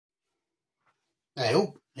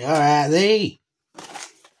Oh, you alright there?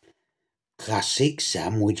 Classic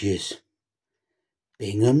sandwiches.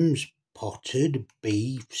 Bingham's potted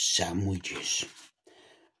beef sandwiches.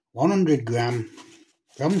 100 gram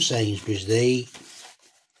from Sainsbury's. They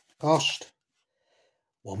cost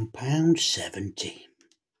 £1.70.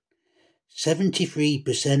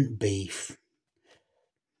 73% beef.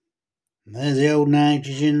 And there's the old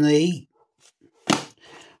nitrogen they eat.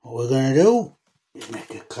 What we're going to do is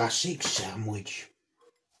make a classic sandwich.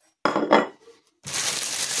 A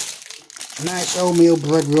nice wholemeal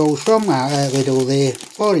bread rolls from Lidl there,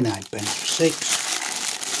 49 pence for 6.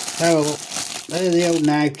 So there's the old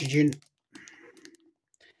nitrogen.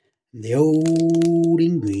 And the old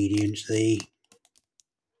ingredients there.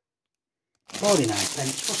 49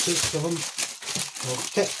 pence for 6 of them. We'll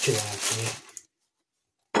texture out here.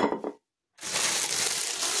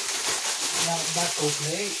 Now back up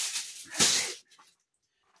there.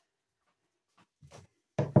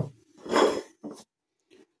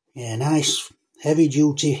 Yeah, nice heavy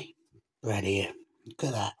duty bread here. Look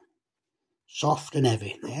at that. Soft and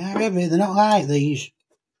heavy. They are heavy, they're not like these.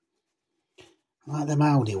 Like the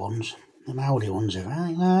mouldy ones. The mouldy ones are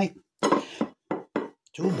right like.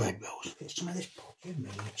 2 bread rolls. Get some of this potted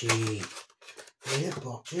meat. Bit of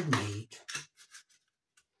potted meat.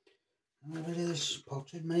 A bit of this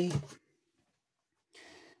potted meat.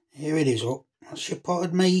 Here it is, look. That's your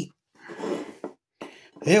potted meat.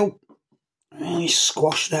 Well, you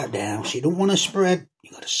squash that down. So you don't want to spread.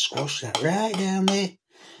 You got to squash that right down there. You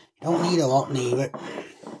don't need a lot neither.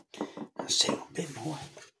 That's it. A bit more.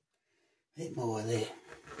 A bit more there.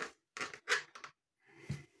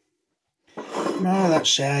 Now that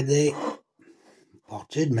side there.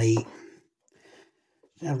 Potted meat.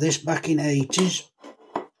 Have this back in 80s.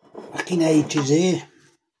 Back in 80s here.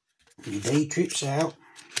 Your day trips out.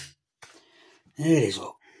 There it is,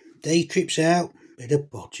 look. Day trips out. Bit of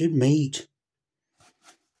potted meat.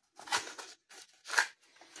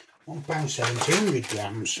 £1.70, 100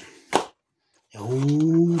 grams.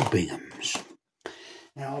 Oh, Bingham's.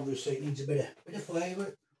 Now, obviously, it needs a bit of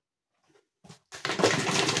flavour.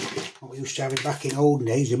 What we used to have it back in olden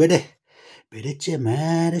days, a bit of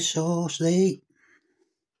tomato sauce there. You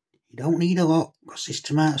don't need a lot, because this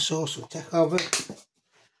tomato sauce will take over.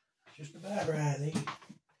 Just about right there.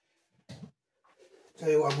 Tell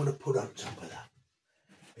you what I'm going to put on top of that.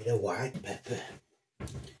 Bit of white pepper.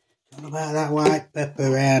 What about that white pepper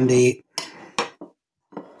around here?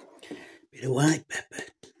 Bit of white pepper.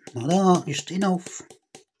 Not a lot, just enough.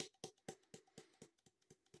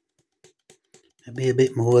 Maybe a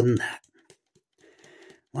bit more than that.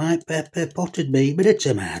 White pepper, potted meat, bit of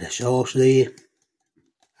tomato sauce there.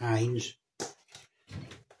 Heinz.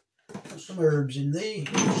 Got some herbs in there.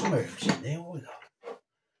 What we got?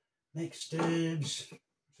 Mixed herbs.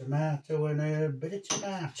 Tomato and herb. Bit of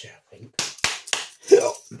tomato, I think.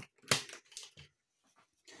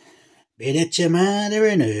 Bit of tomato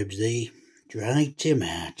and herbs there. Dried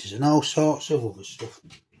tomatoes and all sorts of other stuff.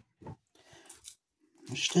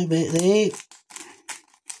 Just a bit there.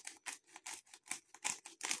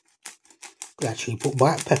 Could actually put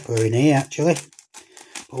black pepper in here actually.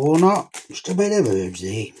 Or not. Just a bit of herbs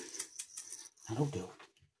there. That'll do.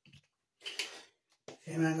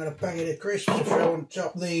 See, I've got a packet of crisps to throw on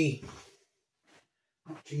top the...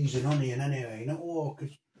 Not cheese and onion anyway, not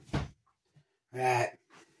Walkers. Right.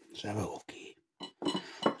 Let's have a look here.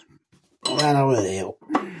 Put that over there.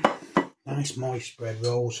 Nice moist bread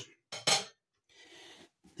rolls.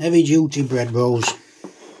 Heavy duty bread rolls.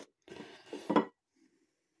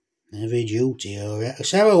 Heavy duty, alright.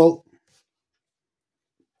 Let's have a look.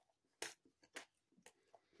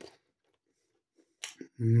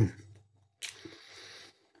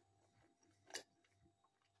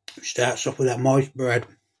 Starts off with that moist bread.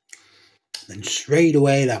 Then straight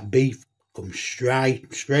away that beef comes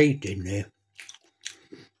straight in there.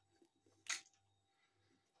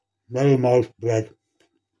 Very moist bread.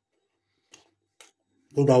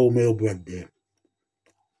 Good wholemeal bread there.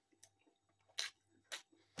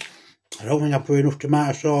 I don't think I put enough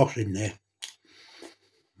tomato sauce in there.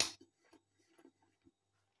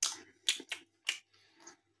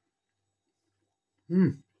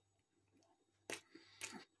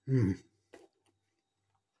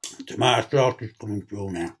 Tomato sauce is coming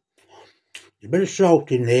through now. There's a bit of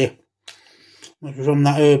salt in there. Which was on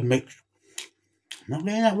that herb mix. Not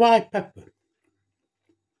getting that white pepper.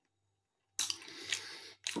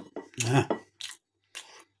 Ah.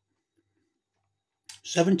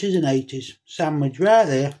 70s and 80s. Sandwich right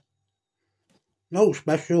there. No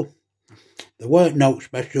special. There weren't no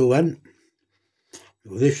special then.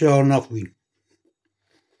 It was this or nothing.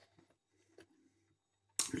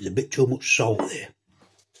 There's a bit too much salt there.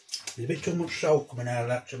 There's a bit too much salt coming out of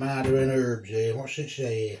that tomato and herbs here. What's it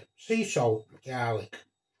say here? Sea salt, garlic.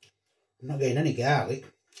 I'm not getting any garlic.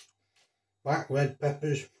 Black red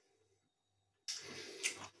peppers.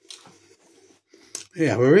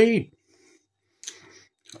 Yeah, have a read.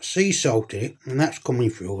 Got sea salt in it, and that's coming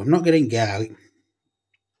through. I'm not getting garlic.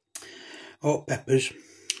 Hot peppers.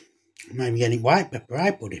 Maybe getting white pepper I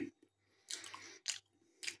put in.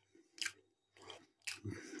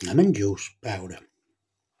 Lemon juice powder.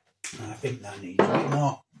 I think that needs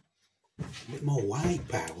a bit more white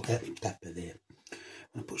powder, pepper there.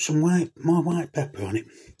 I'll put some more white pepper on it.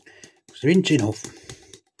 Because there isn't enough.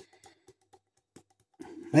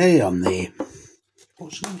 Hey on there.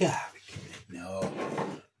 Put some garlic in it.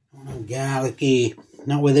 No garlic here.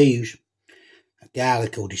 Not with these.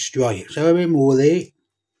 Garlic will destroy it. So a bit more there.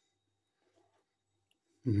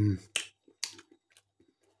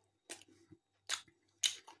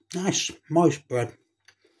 Nice moist bread.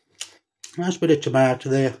 Nice bit of tomato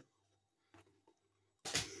there.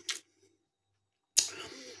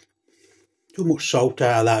 Too much salt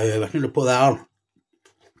out of that herb. I think I'll put that on.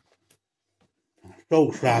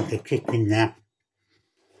 Salt's like a chicken now.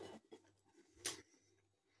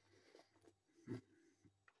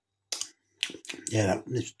 Yeah,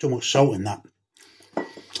 there's too much salt in that.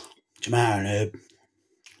 Tomato and herb.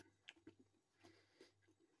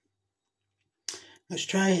 Let's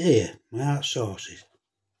try it here, without sauces.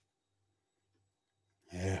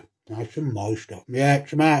 Yeah, nice and moist up. Yeah,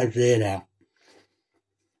 tomatoes there now.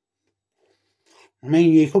 I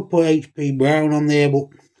mean, you could put HP brown on there, but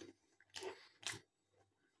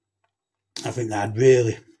I think that'd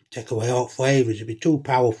really take away all flavours. It'd be too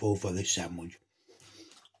powerful for this sandwich.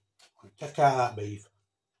 Check out that beef.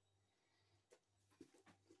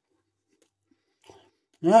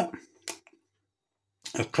 Yeah,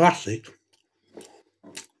 a classic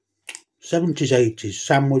 70s, 80s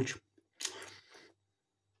sandwich,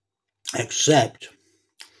 except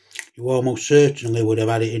you almost certainly would have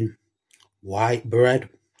had it in white bread,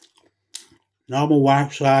 normal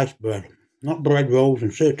white sliced bread, not bread rolls,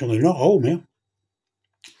 and certainly not wholemeal.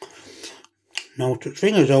 No such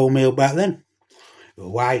thing as wholemeal back then. They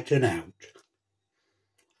were white and out.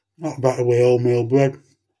 Not better with wholemeal bread.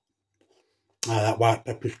 Ah, that white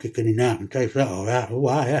pepper's kicking in now. I can taste that alright.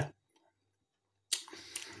 Oh, yeah.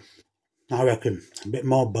 I reckon a bit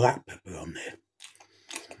more black pepper on there.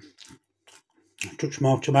 A touch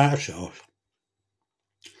more tomato sauce.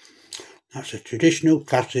 That's a traditional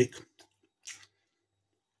classic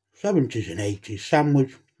 70s and 80s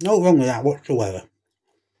sandwich. No wrong with that whatsoever.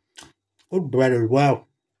 Good bread as well.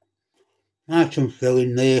 Nice and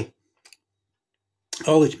filling there.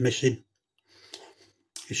 All it's missing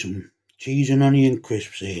is some cheese and onion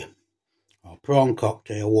crisps here. Or prawn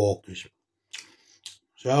cocktail walkers.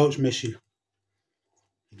 So all it's missing.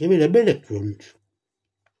 Give it a bit of crunch.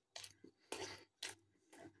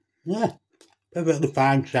 Yeah, perfectly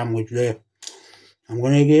fine sandwich there. I'm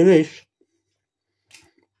going to give this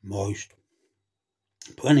moist.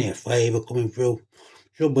 Plenty of flavour coming through.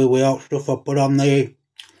 Should be with all stuff I put on there.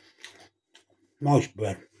 Moist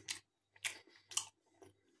bread.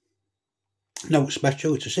 No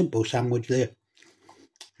special, it's a simple sandwich there.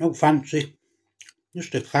 No fancy.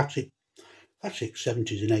 Just a classic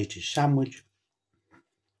 70s and 80s sandwich.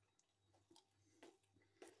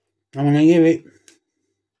 I'm going to give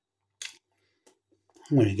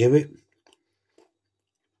it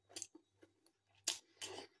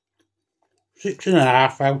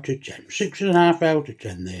 6.5 out of 10. 6.5 out of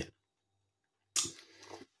 10 there.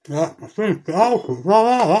 Right, I think it's like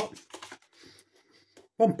that.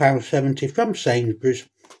 £1.70 from Sainsbury's.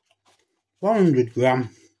 100 gram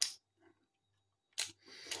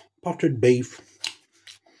potted beef.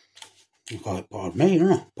 You call it potted meat,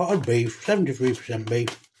 don't you? Potted beef, 73%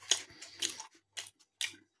 beef.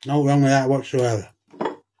 No wrong with that whatsoever.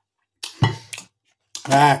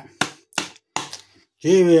 Right.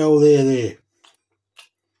 Cheerio there.